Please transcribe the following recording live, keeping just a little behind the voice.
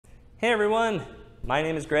Hey everyone, my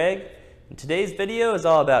name is Greg, and today's video is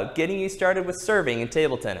all about getting you started with serving in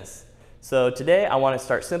table tennis. So today I want to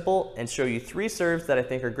start simple and show you 3 serves that I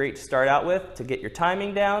think are great to start out with to get your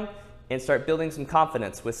timing down and start building some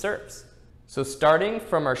confidence with serves. So starting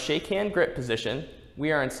from our shake hand grip position,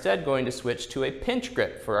 we are instead going to switch to a pinch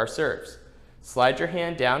grip for our serves. Slide your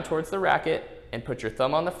hand down towards the racket and put your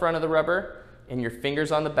thumb on the front of the rubber and your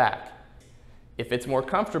fingers on the back. If it's more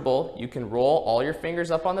comfortable, you can roll all your fingers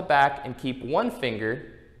up on the back and keep one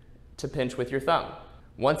finger to pinch with your thumb.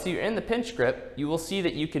 Once you're in the pinch grip, you will see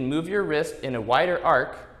that you can move your wrist in a wider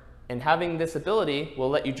arc, and having this ability will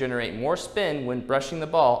let you generate more spin when brushing the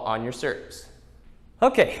ball on your serves.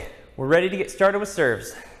 Okay, we're ready to get started with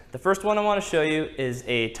serves. The first one I want to show you is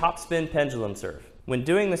a topspin pendulum serve. When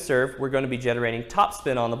doing the serve, we're going to be generating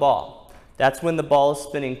topspin on the ball. That's when the ball is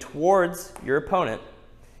spinning towards your opponent.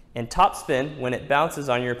 And topspin, when it bounces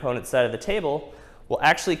on your opponent's side of the table, will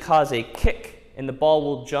actually cause a kick, and the ball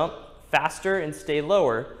will jump faster and stay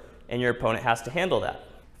lower, and your opponent has to handle that.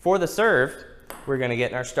 For the serve, we're going to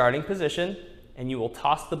get in our starting position, and you will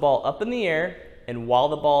toss the ball up in the air, and while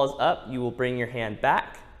the ball is up, you will bring your hand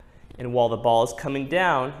back, and while the ball is coming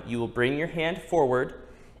down, you will bring your hand forward,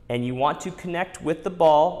 and you want to connect with the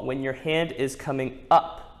ball when your hand is coming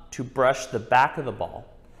up to brush the back of the ball.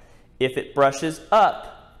 If it brushes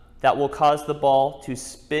up, that will cause the ball to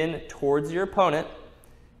spin towards your opponent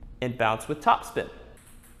and bounce with topspin.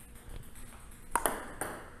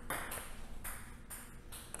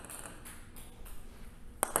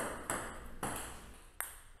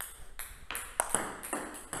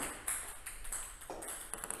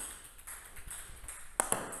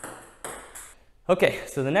 Okay,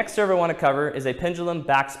 so the next serve I want to cover is a pendulum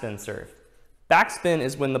backspin serve. Backspin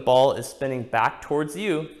is when the ball is spinning back towards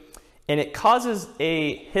you, and it causes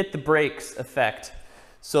a hit the brakes effect.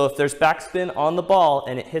 So if there's backspin on the ball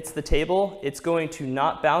and it hits the table, it's going to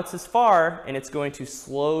not bounce as far and it's going to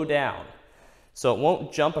slow down. So it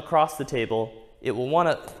won't jump across the table. It will want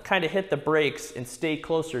to kind of hit the brakes and stay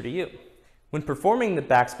closer to you. When performing the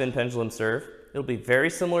backspin pendulum serve, it'll be very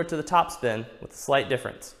similar to the topspin with a slight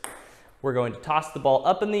difference. We're going to toss the ball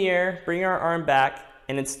up in the air, bring our arm back,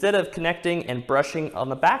 and instead of connecting and brushing on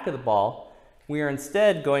the back of the ball, we are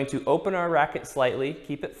instead going to open our racket slightly,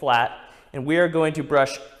 keep it flat, and we are going to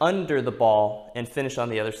brush under the ball and finish on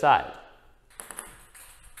the other side.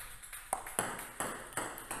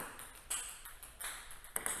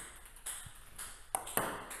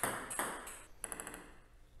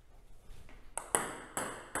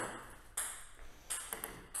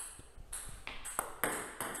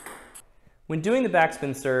 When doing the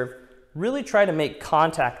backspin serve, really try to make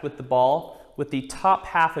contact with the ball with the top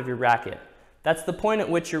half of your racket. That's the point at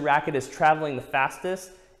which your racket is traveling the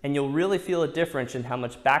fastest, and you'll really feel a difference in how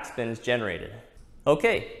much backspin is generated.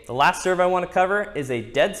 Okay, the last serve I want to cover is a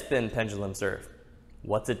dead spin pendulum serve.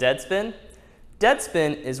 What's a dead spin? Dead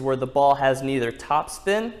spin is where the ball has neither top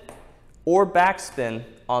spin or backspin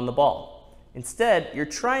on the ball. Instead, you're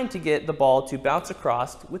trying to get the ball to bounce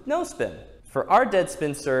across with no spin. For our dead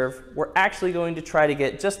spin serve, we're actually going to try to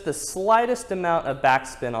get just the slightest amount of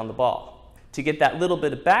backspin on the ball. To get that little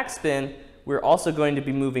bit of backspin, we're also going to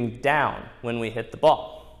be moving down when we hit the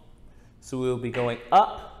ball. So we will be going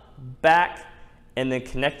up, back, and then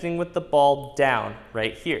connecting with the ball down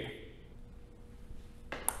right here.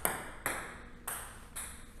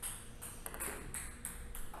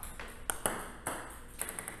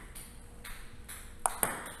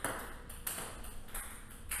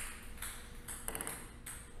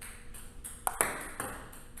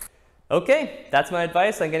 Okay, that's my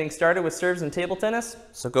advice on getting started with serves in table tennis.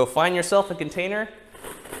 So go find yourself a container,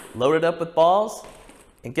 load it up with balls,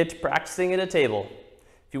 and get to practicing at a table.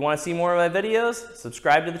 If you want to see more of my videos,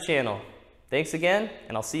 subscribe to the channel. Thanks again,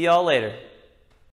 and I'll see you all later.